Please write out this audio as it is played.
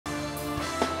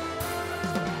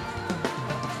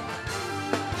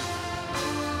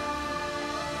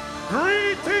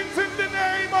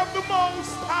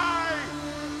Most High.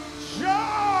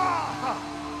 Jah,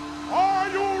 are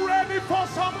you ready for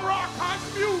some rock and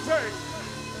music?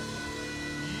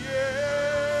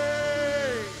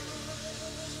 Yeah.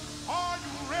 Are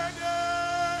you ready?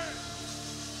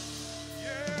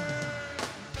 Yeah.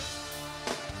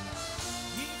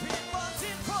 You've been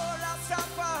wanting for us to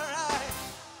far.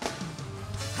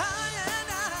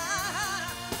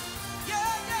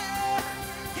 Yeah, yeah,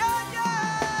 yeah,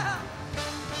 yeah.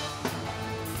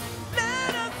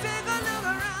 Let us take a look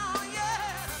around, yeah.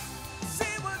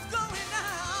 See what's going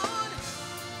on,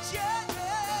 yeah,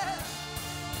 yeah.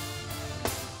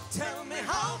 Tell me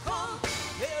how come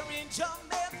here in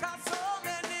Jamaica so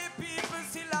many people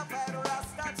still have a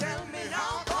Rasta. Tell me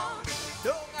how come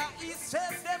down at East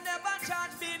West them never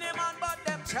charge Beanie Man but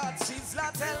them charge Sizzla.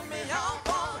 Tell me how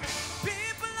come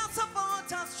people on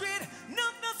Supporter Street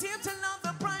none seem to love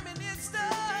the Prime Minister.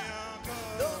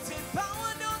 Those in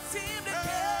power don't seem to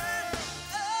care.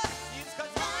 It's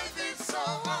 'cause life is so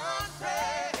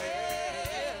unfair.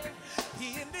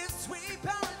 In this sweet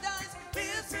paradise,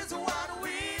 this is what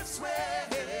we swear.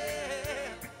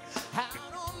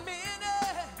 How many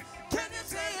can you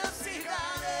say you see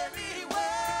that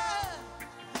everywhere?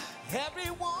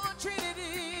 Everyone treated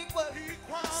equal.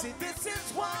 See, this is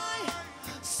why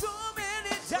so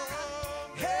many die.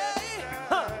 Hey,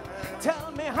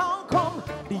 tell me how come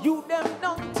the youth them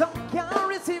downtown can't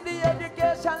receive the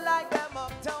education like them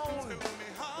uptown?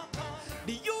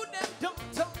 The youth them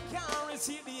downtown can't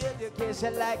receive the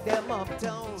education like them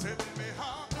uptown.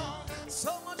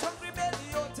 So much hungry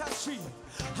belly out the street.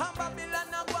 And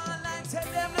Babylon a go on like tell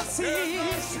them to see.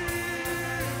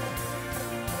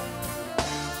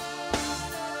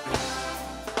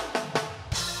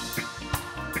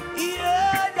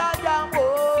 Yeah, yeah, yeah,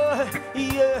 boy.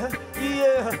 Yeah,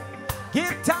 yeah.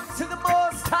 Give thanks to the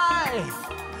Most High.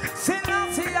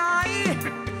 Selassie I,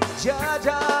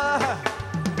 Jah.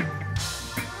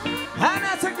 And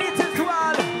that's a greetings to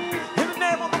all. In the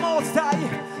name of the Most High,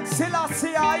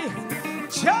 Selassie I,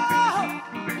 Jah.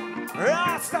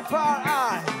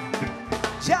 Rastafari.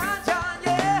 Jah, Jah,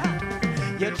 yeah.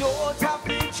 You don't have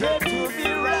to dread to be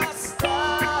Rasta.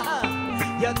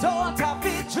 You don't have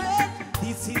to dread.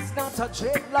 This is not a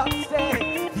dreadlock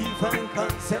state. Divine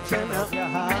conception of your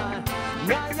heart.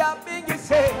 Now you're being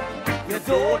said. You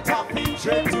don't have to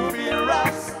dread to be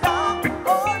Rasta.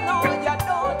 Oh no, you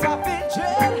don't have to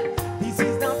dread. This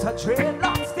is not a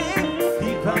dreadlock state.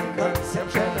 Divine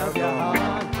conception of your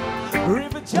heart.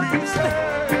 River Johnson.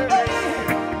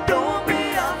 Don't be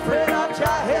afraid of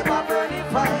Jah ever burning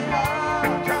fire.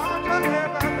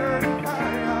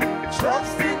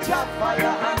 Trust in Jah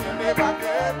fire and you never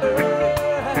get burned.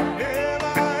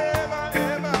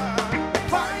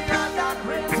 Fire that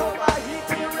rains over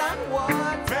heating and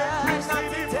water.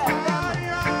 Nothing tender.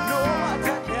 No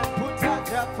water can put out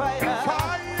Jah fire.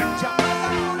 Jah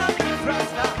fire not be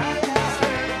Rasta higher.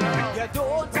 You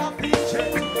don't have to dread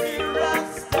to be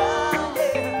Rasta.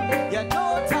 You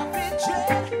don't have to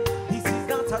dread. This is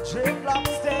not a dreadlock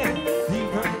state.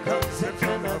 Divine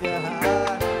conception of your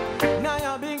heart. Now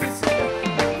you're being said.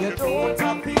 You don't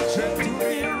have to dread to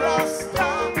be Rasta.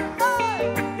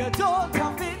 You don't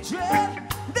have to dread.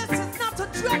 This is not a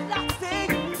dreadlock thing.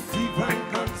 Divine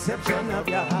conception of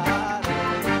your heart.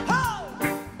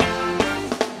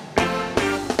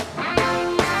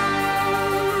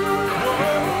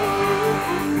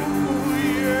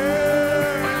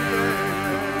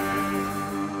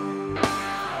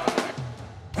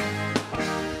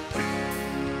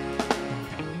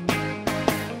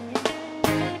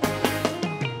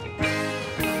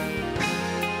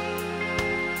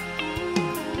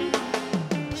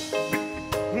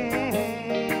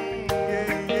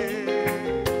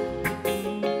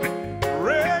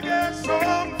 Reggae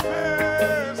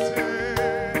Sumfest,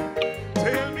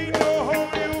 tell me how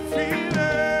you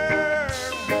feeling.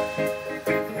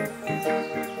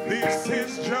 This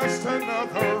is just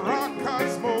another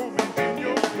rockers moment in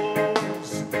your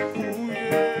clothes. Ooh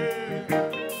yeah,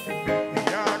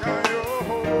 yaga yo.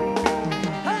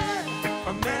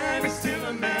 A man is still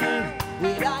a man.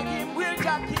 Without him, we'll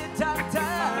jacket and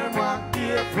time. Walk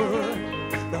barefoot.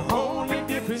 The only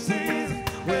difference is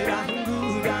whether I'm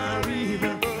good or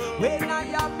evil. When I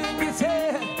am in his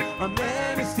head, a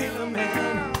man is still a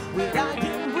man. Without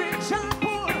him, rich and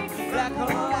poor, black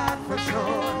or white for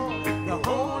sure. The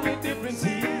only difference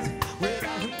is whether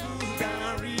I'm good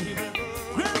or evil.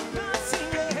 Grandpa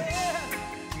sing ahead.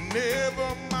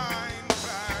 Never mind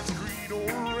class, creed,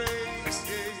 or race,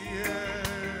 yeah,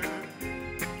 yeah.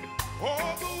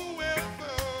 All the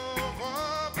weather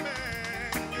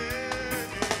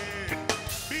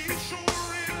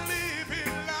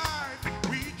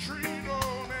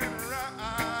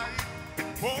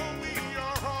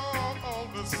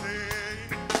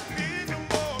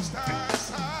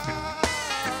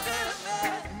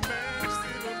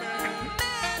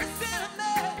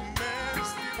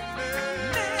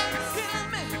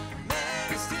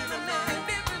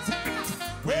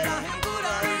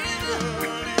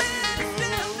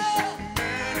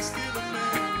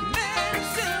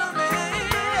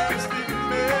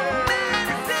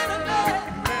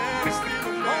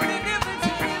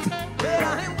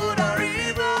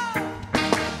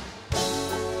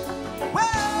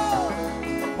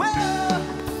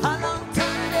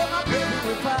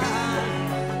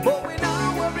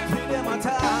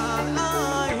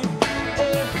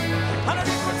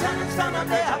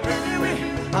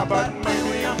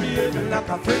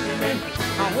a friend in me.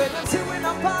 And when them see we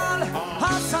not fall,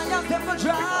 our sign of them go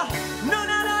draw. None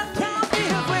of that can be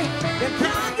we. They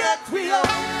can't get we up.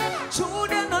 True,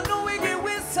 they don't know we give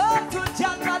we some to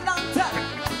judge a long time.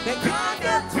 They can't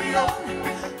get we up.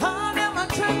 All them a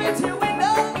try me till we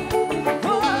done.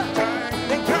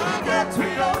 They can't get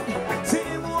we up.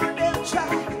 See more them try,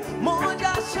 more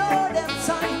just show them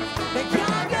sign. They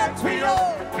can't get we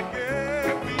up.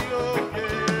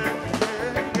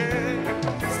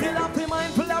 Still have to be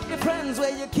mindful of the friends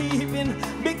where you're keeping,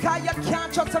 because you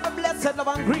can't trust them a blessed love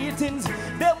and greetings.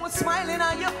 Them will smiling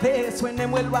on your face when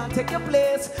them will want to take your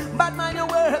place. But mind your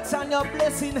works and your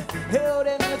blessing. Hell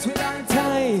them it's with on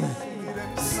time.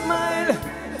 Smile,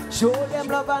 show them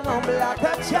love and humble like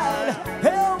a child.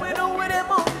 Hell we know where them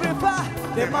hungry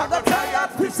for. Them mother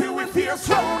tired, pussy with fear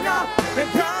strong now. They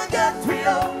can't get me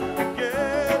up.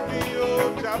 Get me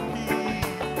up, Jappy.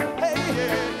 Hey,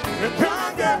 they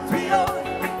can't get me up.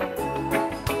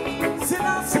 Still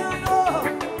I say no.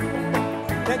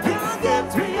 They can't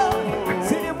get me up.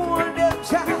 See more them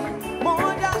try,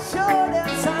 more just show them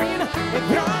sign. They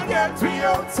can't get me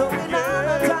out, so we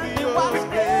not time to watch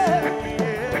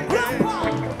them. Grandpa,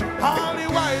 All the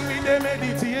while we dey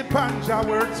meditate, panja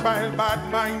words while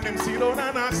bad mind them sit down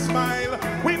and a smile.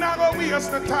 We not go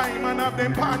waste the time and have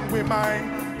them pan with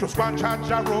mine. Just one charge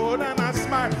a road and a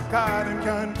smile. God them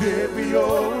can't get me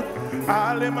out.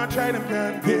 All them a try them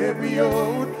can't get me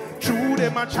out. Through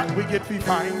them a chat we get we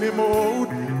find them out.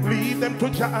 Lead them to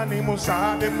Jah and they must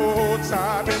sort them out,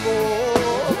 sort them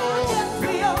out.